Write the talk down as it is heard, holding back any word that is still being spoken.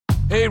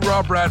Hey,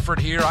 Rob Bradford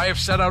here. I have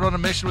set out on a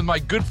mission with my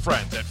good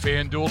friends at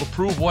FanDuel to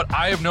prove what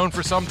I have known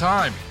for some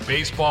time.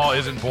 Baseball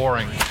isn't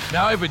boring.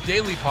 Now I have a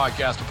daily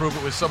podcast to prove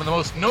it with some of the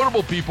most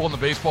notable people in the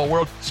baseball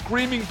world,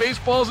 screaming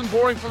baseball isn't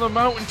boring from the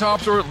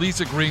mountaintops, or at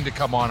least agreeing to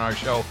come on our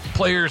show.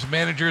 Players,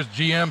 managers,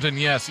 GMs, and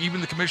yes, even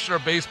the commissioner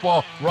of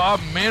baseball, Rob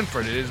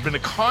Manfred. It has been a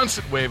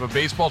constant wave of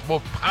baseball's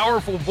most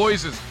powerful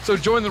voices. So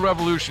join the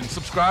revolution.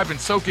 Subscribe and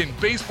soak in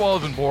Baseball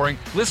Isn't Boring.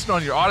 Listen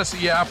on your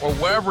Odyssey app or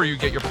wherever you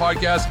get your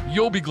podcasts.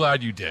 You'll be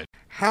glad you did.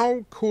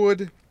 How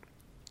could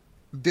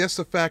this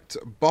affect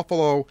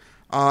Buffalo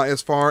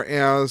as far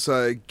as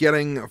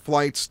getting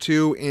flights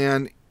to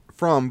and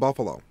from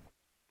Buffalo?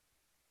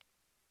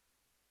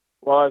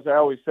 Well, as I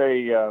always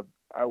say,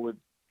 I would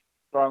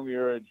strongly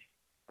urge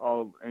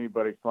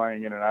anybody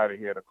flying in and out of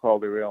here to call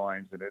their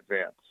airlines in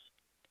advance.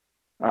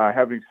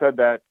 Having said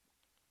that,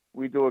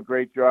 we do a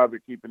great job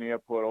at keeping the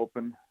airport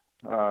open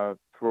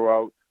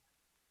throughout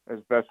as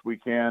best we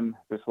can.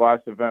 This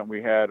last event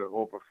we had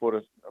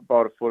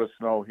about a foot of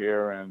snow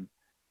here, and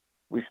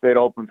we stayed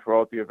open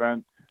throughout the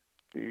event.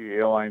 The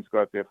airlines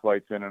got their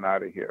flights in and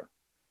out of here.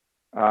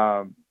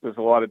 There's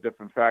a lot of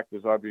different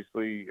factors.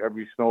 Obviously,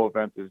 every snow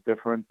event is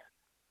different.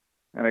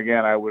 And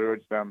again, I would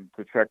urge them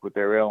to check with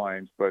their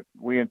airlines. But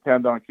we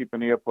intend on keeping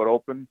the airport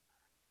open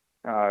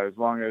as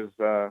long as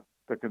the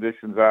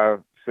conditions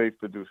are safe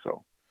to do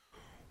so.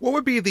 What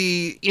would be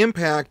the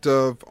impact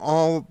of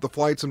all the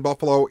flights in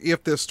Buffalo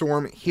if this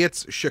storm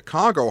hits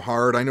Chicago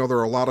hard? I know there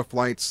are a lot of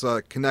flights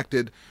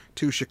connected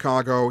to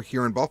Chicago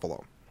here in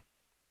Buffalo.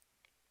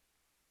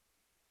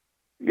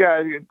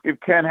 Yeah,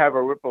 it can have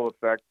a ripple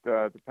effect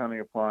depending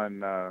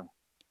upon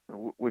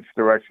which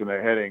direction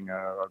they're heading,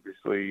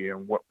 obviously,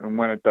 and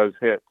when it does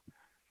hit.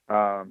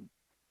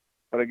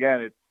 But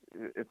again,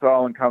 it's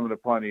all incumbent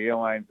upon the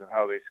airlines and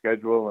how they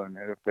schedule, and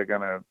if they're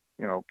going to,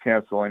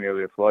 cancel any of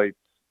their flights.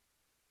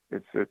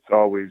 It's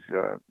always,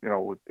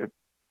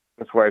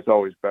 that's why it's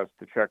always best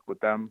to check with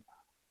them.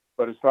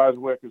 But as far as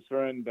we're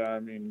concerned,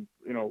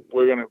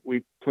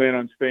 we plan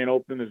on staying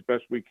open as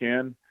best we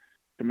can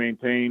to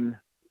maintain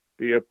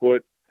the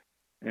airport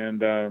and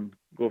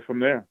go from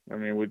there. I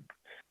mean,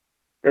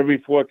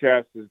 every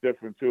forecast is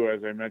different too.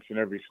 As I mentioned,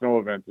 every snow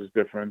event is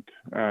different.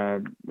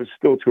 It's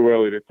still too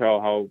early to tell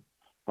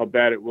how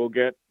bad it will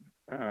get.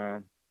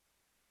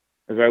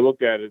 As I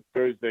look at it,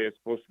 Thursday it's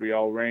supposed to be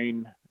all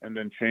rain and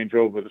then change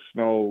over to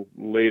snow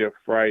later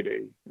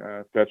Friday,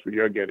 if that's what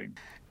you're getting.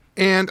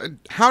 And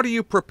how do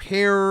you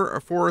prepare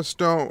for a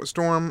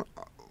storm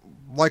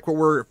like what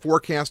we're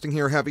forecasting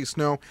here, heavy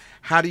snow?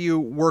 How do you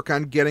work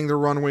on getting the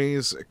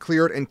runways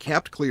cleared and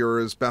kept clear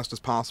as best as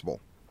possible?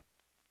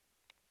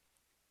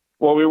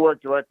 Well, we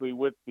work directly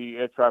with the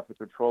air traffic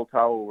control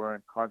tower. We're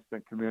in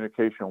constant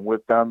communication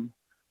with them.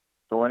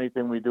 So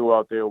anything we do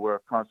out there, we're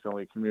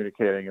constantly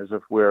communicating as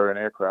if we're an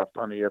aircraft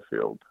on the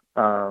airfield.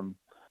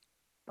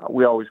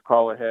 We always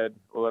call ahead.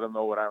 We'll let them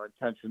know what our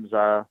intentions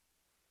are,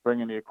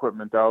 bringing the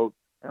equipment out,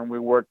 and we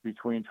work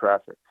between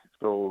traffic.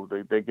 So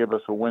they give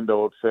us a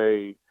window of,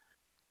 say,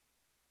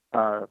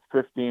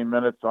 15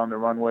 minutes on the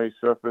runway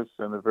surface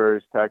and the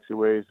various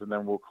taxiways, and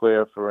then we'll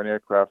clear for an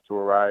aircraft to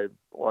arrive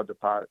or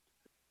depart.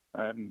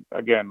 And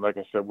again, like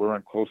I said, we're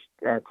in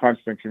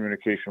constant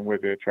communication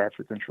with air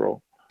traffic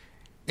control.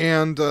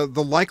 And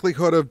the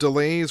likelihood of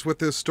delays with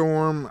this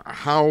storm,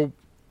 how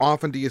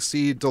often do you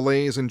see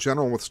delays in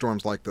general with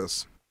storms like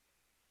this?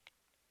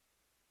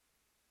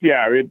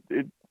 Yeah,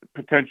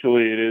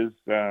 potentially it is.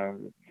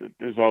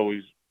 There's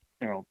always,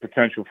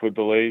 potential for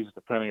delays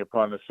depending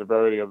upon the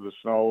severity of the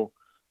snow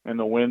and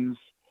the winds.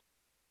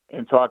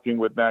 In talking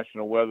with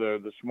National Weather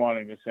this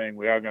morning, they're saying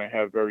we are going to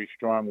have very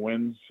strong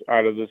winds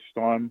out of this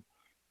storm,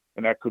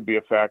 and that could be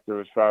a factor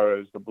as far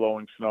as the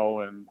blowing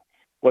snow and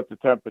what the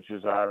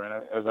temperatures are.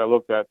 And as I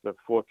looked at the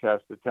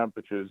forecasted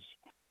temperatures,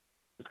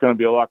 it's going to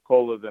be a lot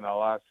colder than our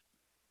last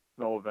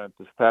snow event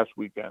this past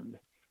weekend.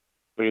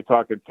 So you're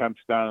talking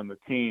temps down in the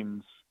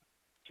teens,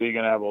 so you're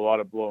going to have a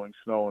lot of blowing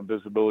snow and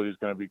visibility is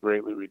going to be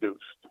greatly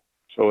reduced.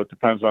 So it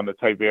depends on the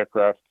type of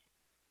aircraft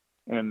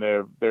and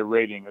their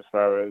rating as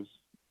far as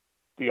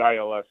the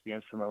ILS, the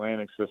instrument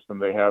landing system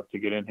they have to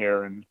get in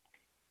here and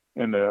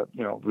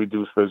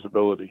reduce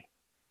visibility.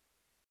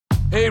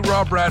 Hey,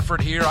 Rob Bradford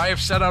here. I have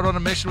set out on a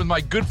mission with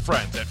my good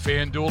friends at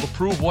FanDuel to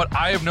prove what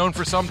I have known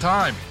for some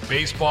time.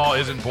 Baseball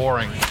isn't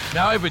boring.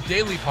 Now I have a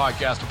daily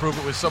podcast to prove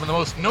it with some of the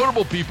most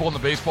notable people in the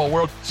baseball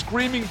world,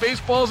 screaming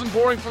baseball isn't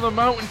boring from the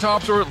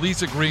mountaintops, or at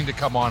least agreeing to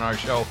come on our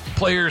show.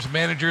 Players,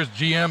 managers,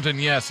 GMs,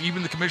 and yes,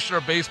 even the commissioner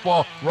of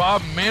baseball,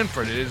 Rob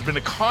Manfred. It has been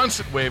a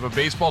constant wave of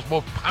baseball's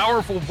most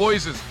powerful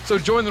voices. So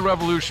join the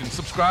revolution.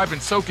 Subscribe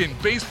and soak in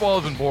Baseball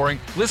Isn't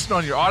Boring. Listen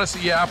on your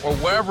Odyssey app or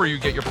wherever you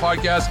get your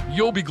podcasts.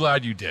 You'll be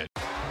glad you did.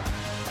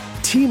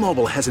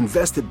 T-Mobile has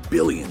invested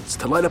billions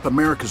to light up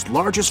America's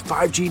largest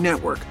 5G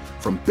network,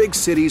 from big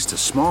cities to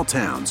small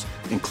towns,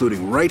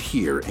 including right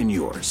here in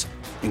yours.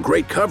 And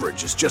great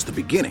coverage is just the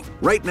beginning.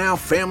 Right now,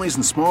 families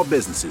and small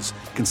businesses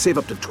can save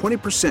up to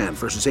 20%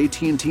 versus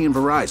AT&T and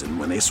Verizon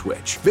when they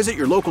switch. Visit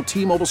your local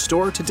T-Mobile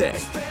store today.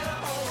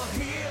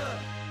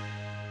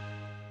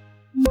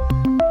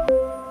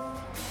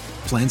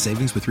 Plan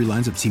savings with 3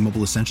 lines of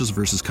T-Mobile Essentials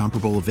versus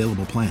comparable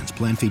available plans.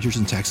 Plan features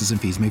and taxes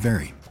and fees may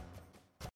vary.